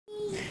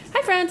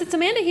Hi friends, it's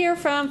Amanda here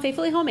from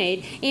Faithfully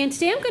Homemade, and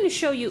today I'm going to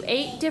show you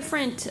 8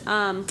 different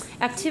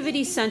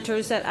activity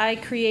centers that I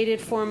created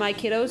for my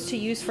kiddos to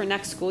use for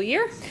next school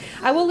year.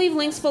 I will leave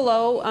links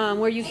below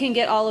where you can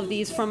get all of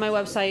these from my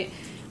website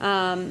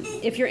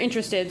if you're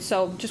interested,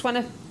 so just want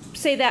to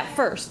say that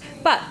first.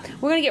 But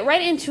we're going to get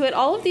right into it.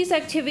 All of these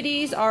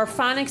activities are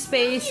phonics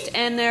based,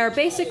 and they're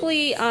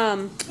basically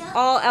all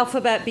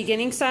alphabet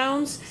beginning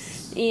sounds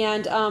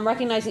and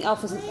recognizing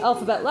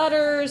alphabet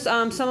letters.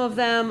 Some of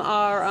them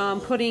are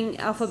putting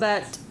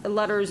alphabet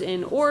letters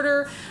in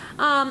order.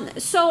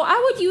 So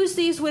I would use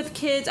these with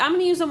kids. I'm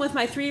going to use them with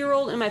my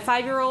 3-year-old and my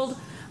 5-year-old,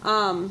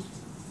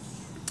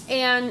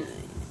 and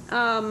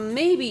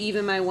maybe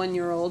even my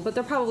 1-year-old, but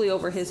they're probably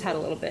over his head a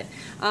little bit.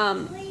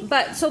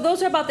 But so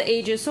those are about the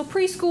ages. So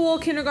preschool,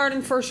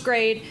 kindergarten, 1st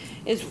grade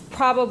is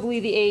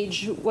probably the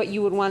age what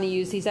you would want to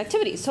use these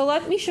activities. So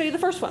let me show you the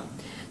first one.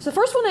 So the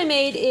first one I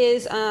made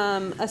is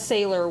a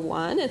sailor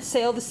one. It's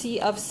Sail the Sea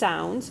of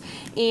Sounds.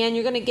 And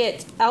you're going to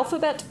get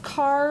alphabet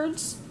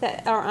cards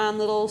that are on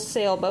little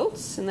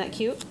sailboats. Isn't that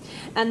cute?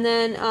 And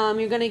then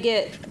you're going to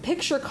get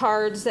picture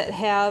cards that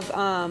have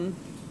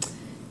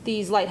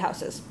these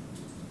lighthouses.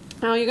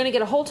 Now you're going to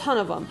get a whole ton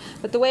of them.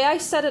 But the way I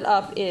set it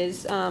up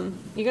is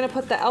you're going to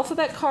put the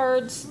alphabet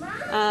cards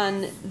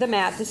on the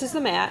mat. This is the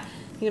mat.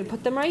 You're going to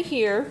put them right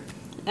here.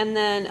 And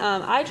then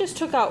I just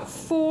took out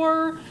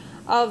 4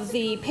 of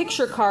the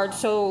picture cards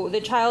so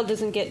the child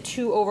doesn't get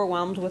too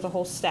overwhelmed with a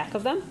whole stack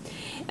of them.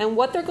 And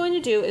what they're going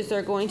to do is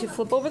they're going to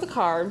flip over the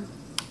card.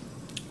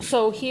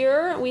 So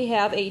here we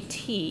have a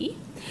T,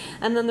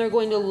 and then they're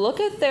going to look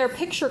at their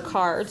picture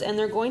cards and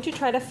they're going to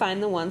try to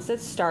find the ones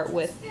that start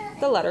with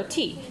the letter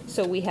T.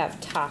 So we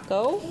have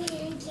taco,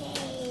 and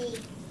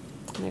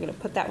they're going to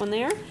put that one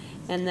there,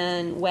 and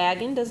then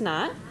wagon does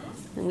not,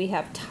 and we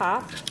have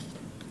top,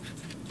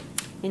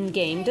 and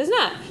game does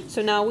not.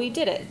 So now we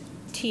did it.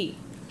 T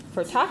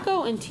for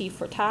taco and T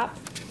for top,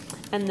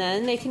 and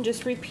then they can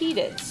just repeat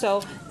it.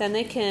 So then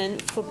they can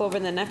flip over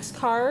the next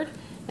card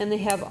and they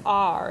have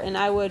R, and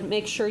I would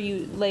make sure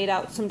you laid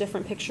out some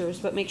different pictures,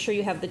 but make sure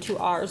you have the 2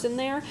 R's in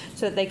there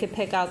so that they could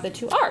pick out the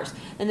 2 R's,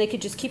 and they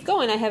could just keep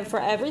going. I have for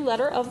every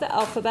letter of the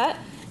alphabet,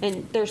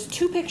 and there's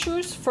 2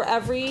 pictures for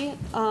every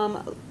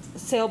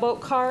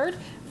sailboat card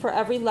for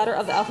every letter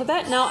of the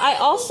alphabet. Now I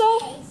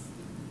also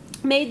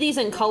made these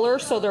in color,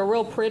 so they're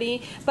real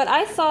pretty, but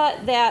I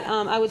thought that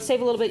I would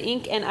save a little bit of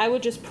ink and I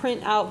would just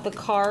print out the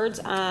cards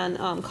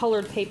on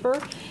colored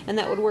paper, and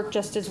that would work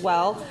just as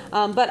well.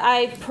 But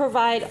I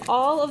provide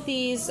all of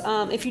these,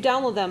 if you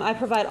download them, I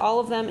provide all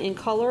of them in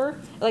color.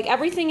 Like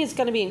everything is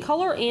going to be in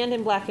color and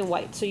in black and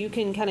white, so you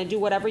can kind of do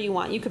whatever you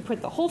want. You could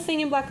print the whole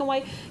thing in black and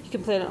white, you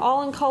can print it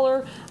all in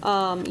color,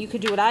 you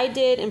could do what I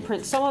did and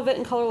print some of it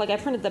in color, like I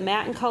printed the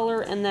mat in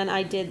color and then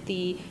I did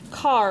the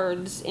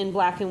cards in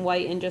black and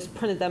white and just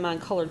printed them on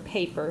colored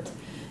paper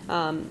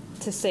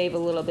to save a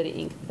little bit of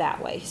ink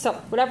that way. So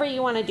whatever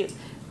you want to do.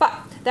 But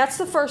that's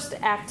the first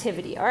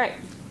activity. All right.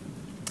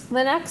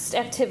 The next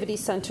activity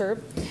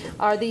center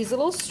are these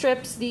little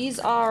strips. These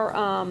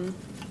are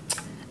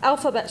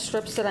alphabet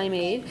strips that I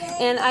made,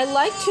 and I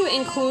like to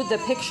include the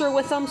picture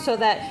with them so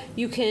that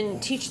you can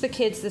teach the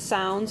kids the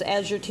sounds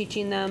as you're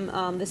teaching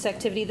them this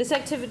activity. This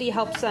activity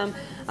helps them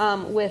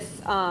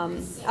with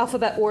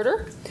alphabet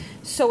order.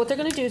 So what they're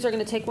going to do is they're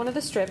going to take one of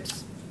the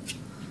strips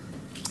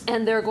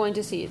and they're going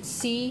to see it's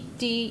C,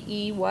 D,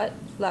 E, what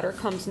letter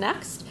comes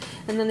next,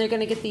 and then they're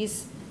going to get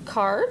these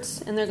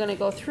cards and they're going to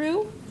go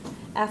through.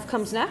 F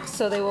comes next,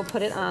 so they will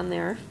put it on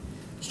their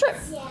strip,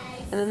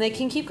 and then they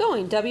can keep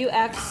going. W,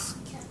 X,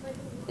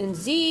 and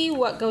Z,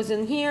 what goes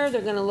in here,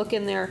 they're going to look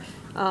in their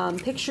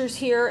pictures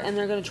here and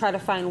they're going to try to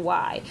find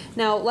Y.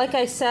 Now, like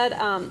I said,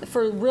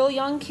 for real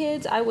young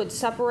kids, I would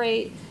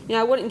separate,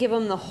 I wouldn't give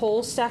them the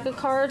whole stack of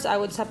cards. I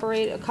would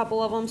separate a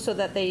couple of them so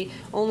that they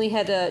only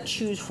had to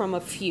choose from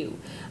a few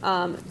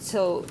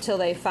till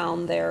they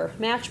found their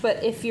match.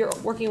 But if you're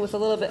working with a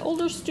little bit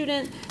older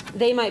student,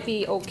 they might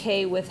be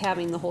okay with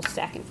having the whole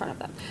stack in front of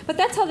them. But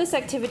that's how this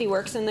activity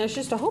works, and there's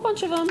just a whole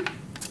bunch of them,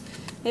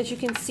 as you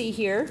can see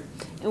here,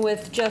 and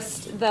with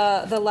just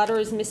the letter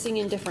is missing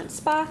in different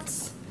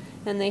spots,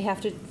 and they have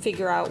to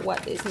figure out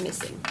what is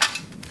missing.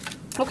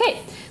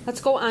 Okay,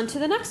 let's go on to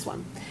the next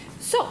one.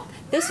 So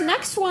this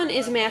next one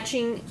is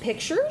matching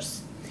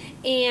pictures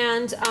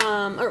and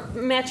or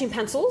matching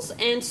pencils.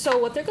 And so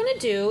what they're going to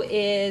do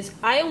is,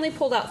 I only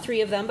pulled out 3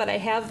 of them, but I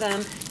have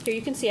them here.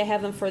 You can see I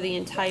have them for the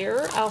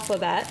entire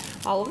alphabet,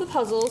 all of the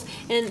puzzles.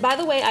 And by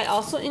the way, I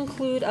also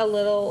include a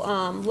little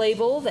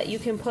label that you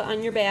can put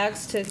on your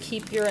bags to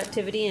keep your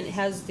activity, and it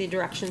has the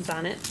directions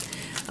on it.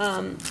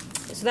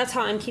 So that's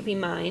how I'm keeping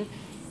mine.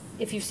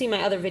 If you've seen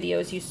my other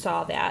videos, you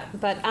saw that.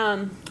 But,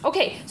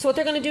 okay, so what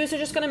they're going to do is they're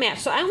just going to match.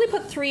 So I only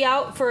put 3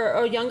 out. For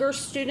a younger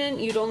student,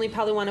 you'd only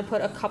probably want to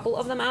put a couple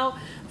of them out.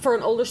 For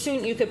an older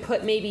student, you could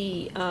put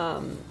maybe,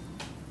 a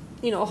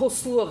whole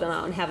slew of them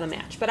out and have them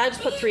match. But I just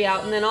put 3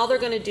 out, and then all they're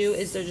going to do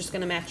is they're just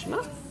going to match them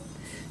up.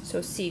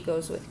 So C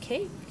goes with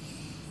cake,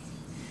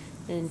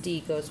 and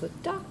D goes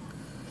with duck,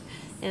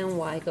 and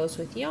Y goes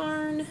with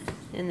yarn,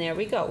 and there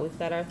we go. We've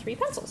got our 3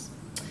 pencils.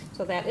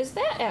 So that is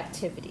that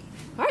activity.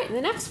 All right,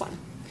 the next one.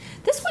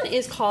 This one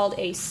is called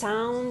a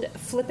sound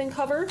flip and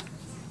cover.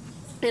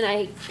 And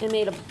I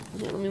made a,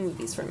 let me move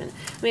these for a minute.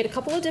 I made a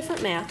couple of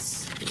different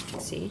mats, you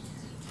can see.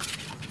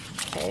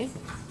 Okay.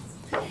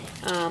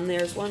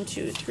 There's 4.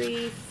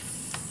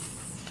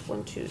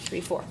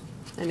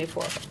 I made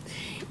 4 of them.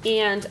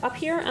 And up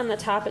here on the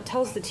top, it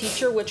tells the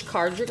teacher which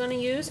cards you're going to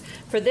use.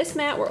 For this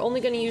mat, we're only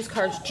going to use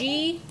cards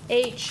G,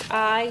 H,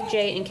 I,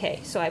 J, and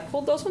K. So I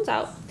pulled those ones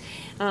out.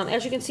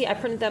 As you can see, I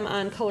printed them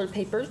on colored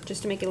paper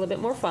just to make it a little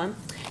bit more fun.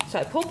 So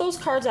I pulled those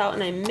cards out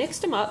and I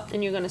mixed them up,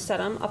 and you're going to set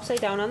them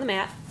upside down on the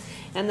mat.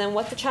 And then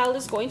what the child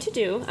is going to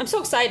do, I'm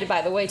so excited,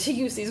 by the way, to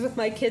use these with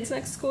my kids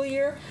next school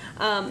year.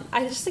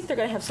 I just think they're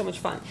going to have so much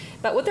fun.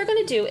 But what they're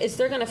going to do is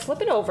they're going to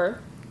flip it over,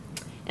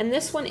 and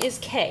this one is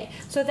K.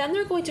 So then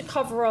they're going to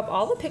cover up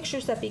all the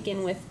pictures that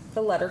begin with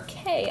the letter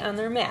K on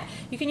their mat.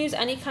 You can use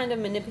any kind of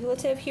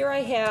manipulative. Here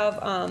I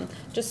have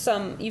just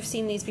some, you've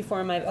seen these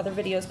before in my other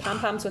videos,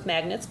 pom-poms with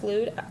magnets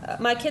glued.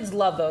 My kids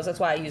love those, that's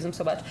why I use them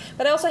so much.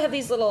 But I also have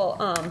these little,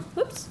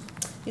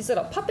 these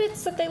little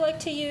puppets that they like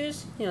to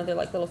use. You know, they're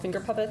like little finger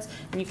puppets,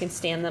 and you can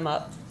stand them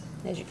up,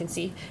 as you can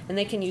see, and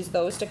they can use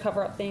those to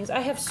cover up things. I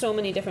have so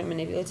many different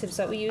manipulatives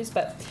that we use,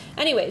 but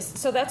anyways,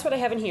 so that's what I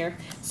have in here.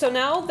 So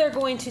now they're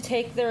going to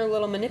take their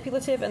little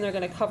manipulative and they're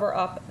going to cover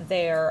up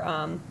their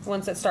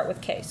ones that start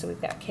with K. So we've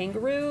got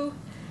kangaroo,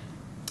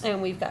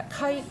 and we've got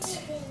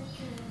kite,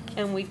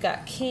 and we've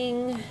got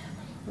king.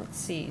 Let's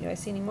see, do I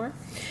see any more?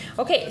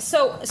 Okay,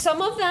 so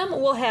some of them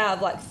will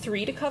have like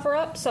 3 to cover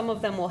up. Some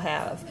of them will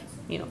have,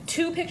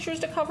 2 pictures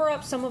to cover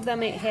up. Some of them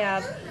may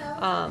have,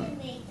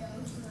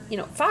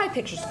 5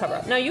 pictures to cover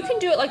up. Now you can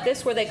do it like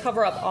this where they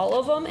cover up all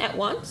of them at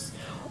once,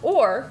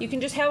 or you can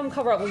just have them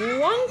cover up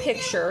 1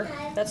 picture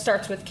that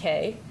starts with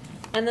K,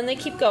 and then they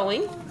keep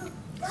going.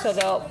 So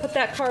they'll put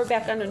that card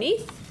back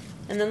underneath,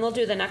 and then they'll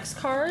do the next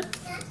card,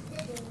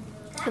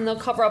 and they'll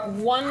cover up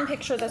 1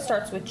 picture that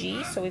starts with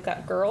G, so we've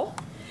got girl,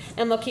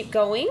 and they'll keep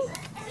going.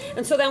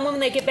 And so then when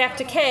they get back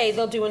to K,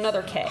 they'll do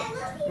another K,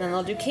 and then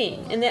they'll do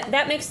king. And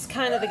that makes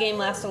kind of the game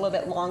last a little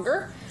bit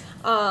longer.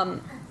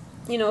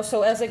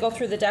 So as they go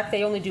through the deck,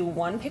 they only do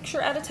 1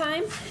 picture at a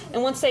time.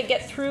 And once they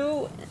get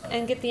through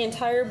and get the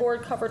entire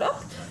board covered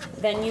up,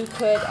 then you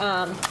could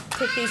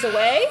take these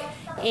away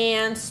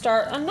and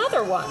start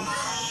another one.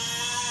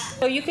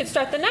 So you could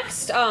start the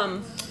next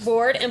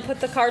board and put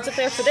the cards up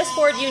there. For this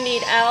board, you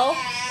need L,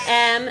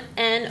 M,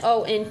 N,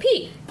 O, and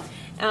P.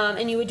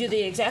 And you would do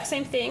the exact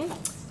same thing.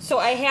 So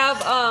I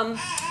have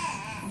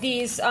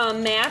these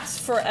mats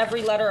for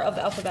every letter of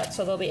the alphabet,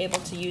 so they'll be able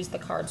to use the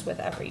cards with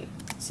every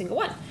single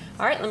one.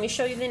 All right, let me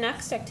show you the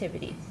next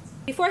activity.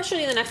 Before I show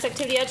you the next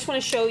activity, I just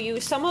want to show you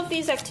some of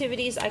these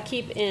activities I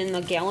keep in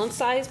the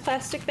gallon-sized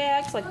plastic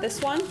bags, like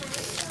this one.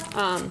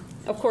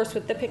 Of course,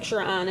 with the picture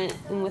on it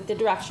and with the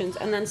directions.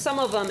 And then some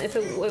of them, if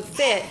it would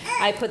fit,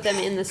 I put them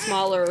in the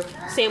smaller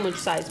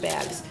sandwich-sized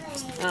bags.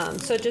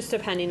 So just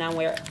depending on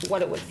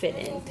what it would fit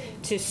in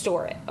to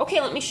store it. Okay,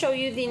 let me show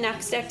you the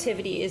next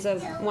activity is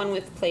one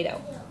with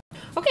Play-Doh.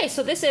 Okay,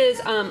 so this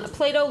is a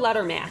Play-Doh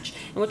letter match.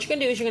 And what you're going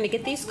to do is you're going to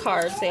get these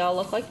cards. They all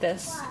look like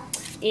this.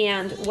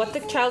 And what the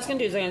child's going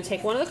to do is they're going to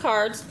take one of the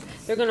cards.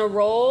 They're going to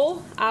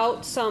roll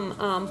out some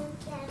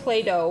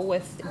Play-Doh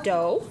with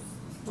dough,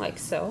 like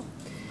so.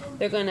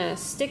 They're going to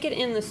stick it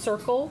in the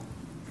circle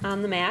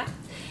on the mat.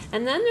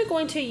 And then they're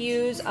going to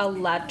use a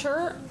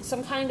letter,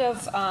 some kind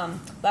of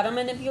letter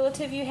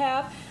manipulative you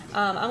have.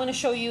 I'm going to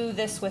show you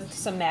this with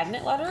some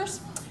magnet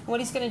letters. And what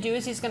he's going to do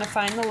is he's going to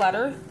find the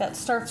letter that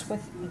starts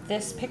with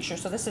this picture.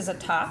 So this is a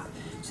top.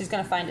 So he's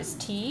going to find his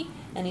T,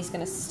 and he's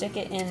going to stick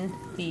it in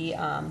the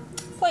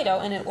Play-Doh,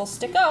 and it will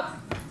stick up.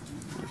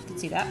 You can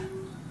see that.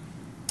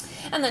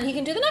 And then he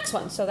can do the next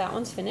one. So that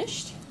one's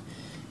finished.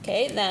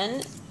 Okay,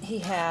 then he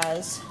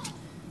has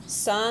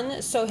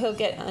sun, so he'll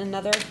get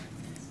another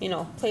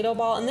Play-Doh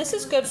ball. And this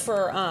is good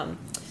for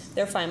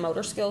their fine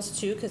motor skills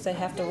too, because they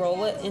have to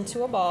roll it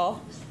into a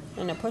ball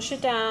and then push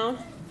it down,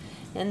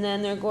 and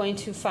then they're going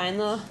to find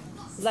the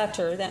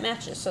letter that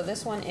matches. So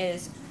this one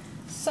is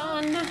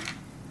sun,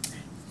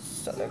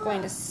 so they're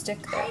going to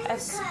stick their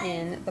S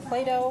in the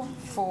Play-Doh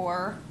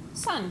for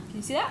sun. Can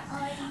you see that?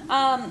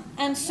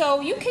 And so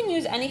you can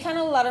use any kind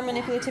of letter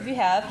manipulative you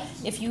have.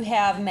 If you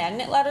have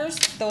magnet letters,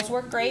 those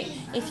work great.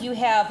 If you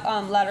have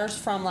letters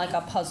from like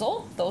a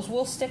puzzle, those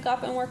will stick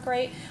up and work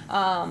great.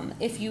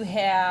 If you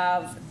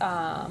have,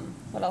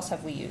 what else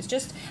have we used?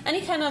 Just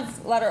any kind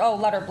of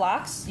letter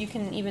blocks. You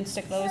can even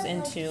stick those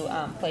into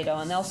Play-Doh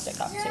and they'll stick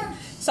up too.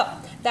 So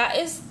that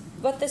is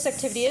what this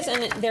activity is,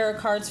 and there are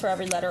cards for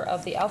every letter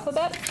of the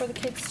alphabet for the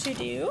kids to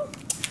do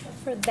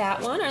for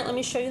that one. All right, let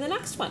me show you the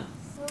next one.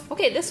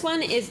 Okay, this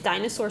one is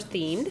dinosaur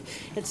themed.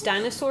 It's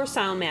Dinosaur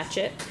Sound Match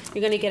It.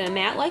 You're going to get a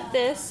mat like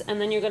this, and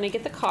then you're going to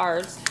get the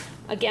cards.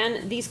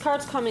 Again, these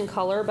cards come in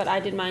color, but I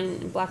did mine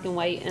in black and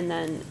white and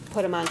then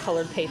put them on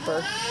colored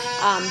paper.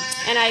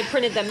 And I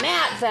printed the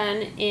mat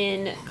then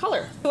in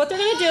color. So what they're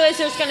going to do is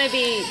there's going to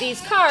be,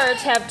 these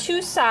cards have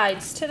 2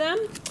 sides to them.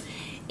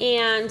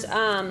 And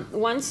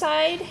one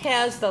side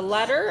has the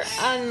letter,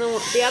 and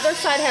the other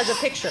side has a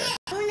picture.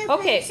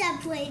 Okay.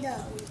 Put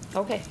Play-Doh.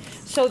 Okay.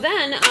 So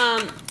then,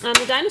 on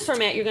the dinosaur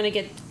mat, you're going to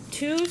get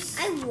two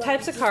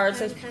types of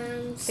cards. I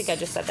think I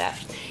just said that.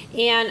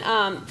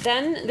 And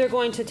then they're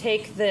going to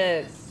take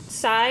the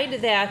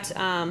side that,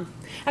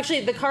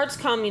 actually the cards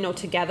come,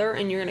 together,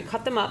 and you're going to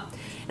cut them up.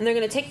 And they're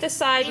going to take the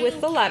side with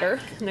the letter,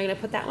 and they're going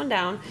to put that one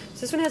down.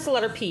 So this one has the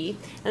letter P.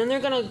 And then they're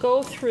going to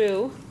go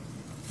through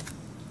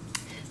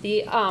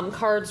the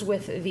cards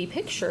with the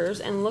pictures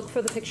and look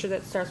for the picture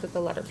that starts with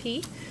the letter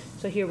P.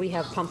 So here we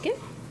have pumpkin.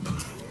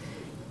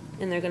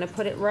 And they're going to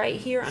put it right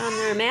here on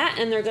their mat,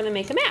 and they're going to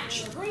make a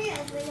match.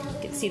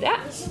 You can see that.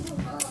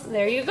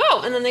 There you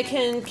go. And then they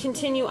can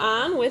continue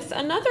on with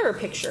another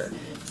picture.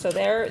 So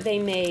there they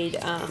made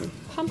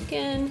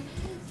pumpkin.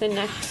 The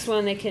next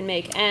one they can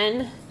make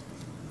N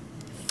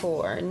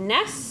for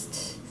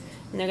nest.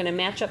 And they're going to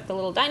match up the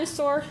little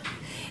dinosaur.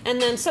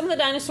 And then some of the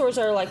dinosaurs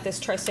are like this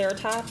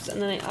Triceratops.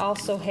 And then they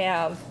also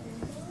have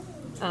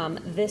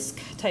this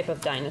type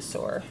of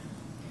dinosaur,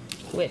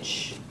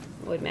 which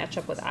would match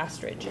up with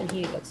ostrich, and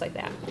he looks like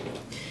that.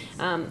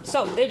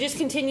 So they just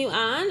continue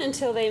on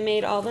until they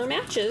made all their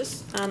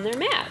matches on their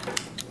mat.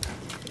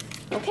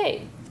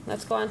 Okay,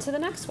 let's go on to the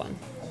next one.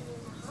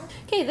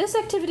 Okay, this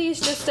activity is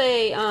just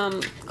a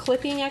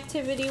clipping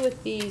activity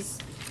with these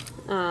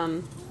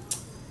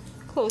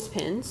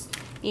clothespins,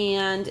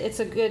 and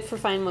it's a good for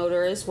fine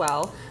motor as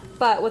well.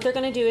 But what they're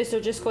going to do is they're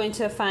just going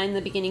to find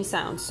the beginning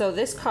sound. So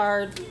this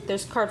card,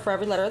 there's a card for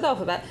every letter of the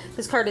alphabet.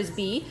 This card is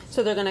B,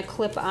 so they're going to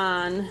clip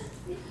on.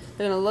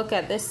 They're going to look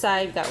at this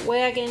side. You've got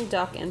wagon,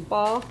 duck, and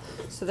ball.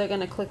 So they're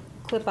going to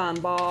clip on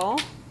ball.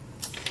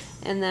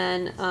 And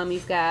then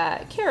you've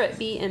got carrot,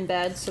 B, and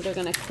bed. So they're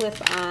going to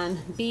clip on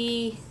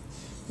B,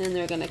 and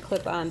they're going to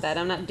clip on bed.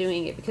 I'm not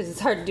doing it because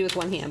it's hard to do with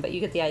one hand, but you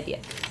get the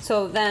idea.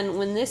 So then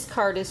when this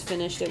card is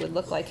finished, it would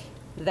look like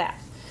that.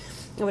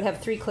 It would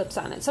have 3 clips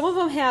on it. Some of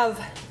them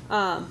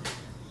have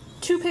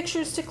 2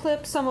 pictures to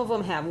clip. Some of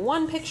them have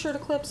 1 picture to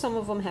clip. Some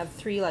of them have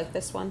 3 like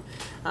this one.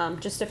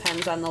 Just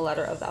depends on the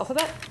letter of the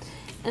alphabet.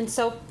 And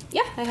so,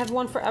 yeah, I have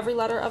one for every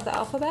letter of the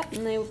alphabet,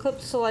 and they would clip.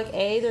 So like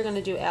A, they're going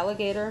to do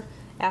alligator,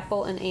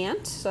 apple, and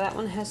ant. So that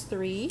one has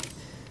 3.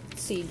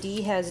 Let's see,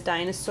 D has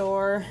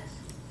dinosaur,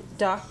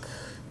 duck,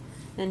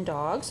 and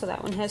dog. So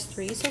that one has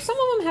 3. So some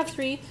of them have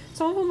 3.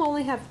 Some of them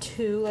only have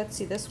 2. Let's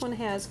see, this one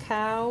has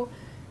cow,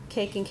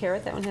 cake, and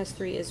carrot. That one has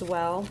 3 as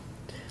well.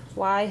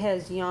 Y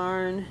has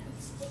yarn,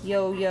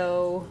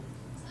 yo-yo,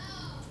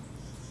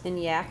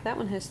 and yak. That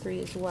one has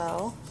 3 as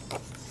well.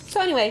 So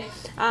anyway,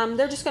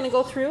 they're just going to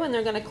go through and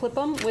they're going to clip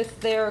them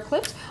with their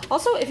clips.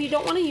 Also, if you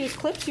don't want to use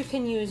clips, you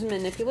can use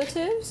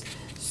manipulatives.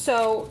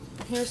 So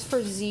here's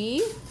for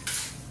Z.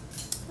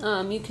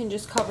 You can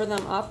just cover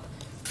them up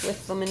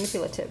with the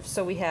manipulative.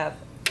 So we have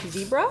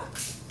zebra,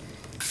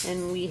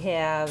 and we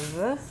have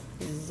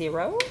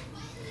 0,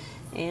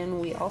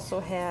 and we also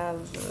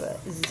have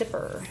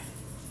zipper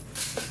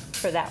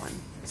for that one.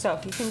 So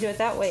you can do it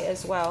that way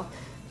as well.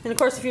 And of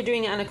course, if you're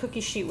doing it on a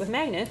cookie sheet with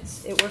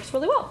magnets, it works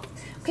really well.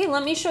 Okay,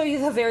 let me show you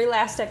the very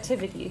last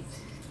activity.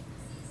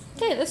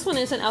 Okay, this one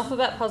is an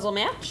alphabet puzzle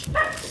match.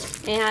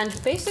 And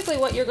basically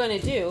what you're going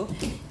to do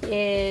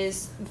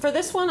is, for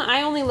this one,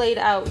 I only laid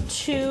out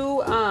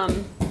 2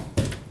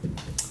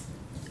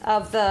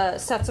 of the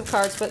sets of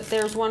cards, but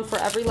there's one for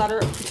every letter,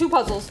 2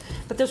 puzzles,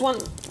 but there's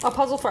a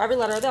puzzle for every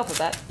letter of the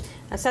alphabet.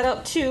 I set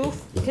out 2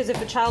 because if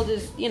a child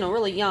is,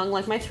 really young,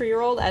 like my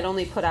 3-year-old, I'd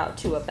only put out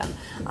 2 of them.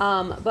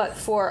 But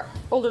for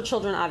older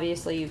children,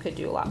 obviously, you could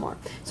do a lot more.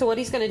 So what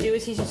he's going to do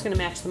is he's just going to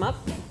match them up.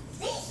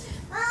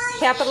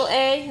 Capital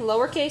A,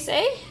 lowercase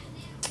a.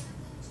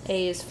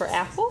 A is for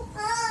apple.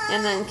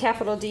 And then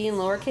capital D and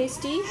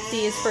lowercase d.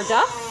 D is for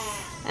duck.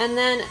 And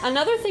then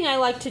another thing I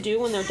like to do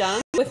when they're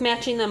done with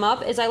matching them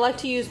up is I like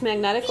to use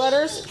magnetic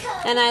letters.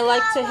 And I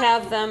like to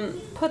have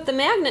them put the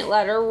magnet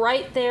letter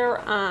right there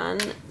on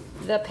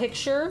the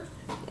picture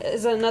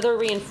is another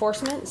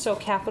reinforcement, so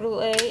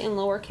capital A and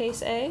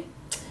lowercase a.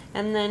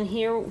 And then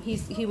here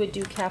he would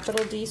do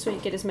capital D, so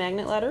he'd get his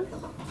magnet letter.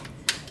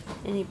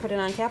 And he put it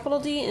on capital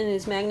D and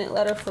his magnet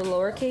letter for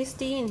lowercase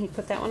d, and he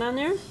put that one on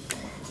there.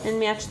 And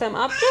match them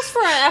up just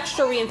for an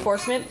extra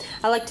reinforcement.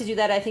 I like to do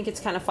that. I think it's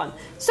kind of fun.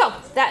 So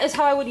that is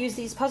how I would use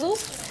these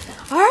puzzles.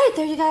 All right,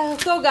 there you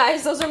go,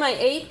 guys. Those are my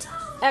 8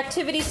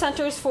 activity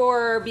centers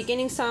for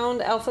beginning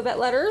sound alphabet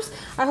letters.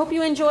 I hope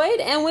you enjoyed,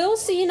 and we'll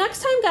see you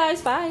next time,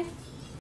 guys. Bye.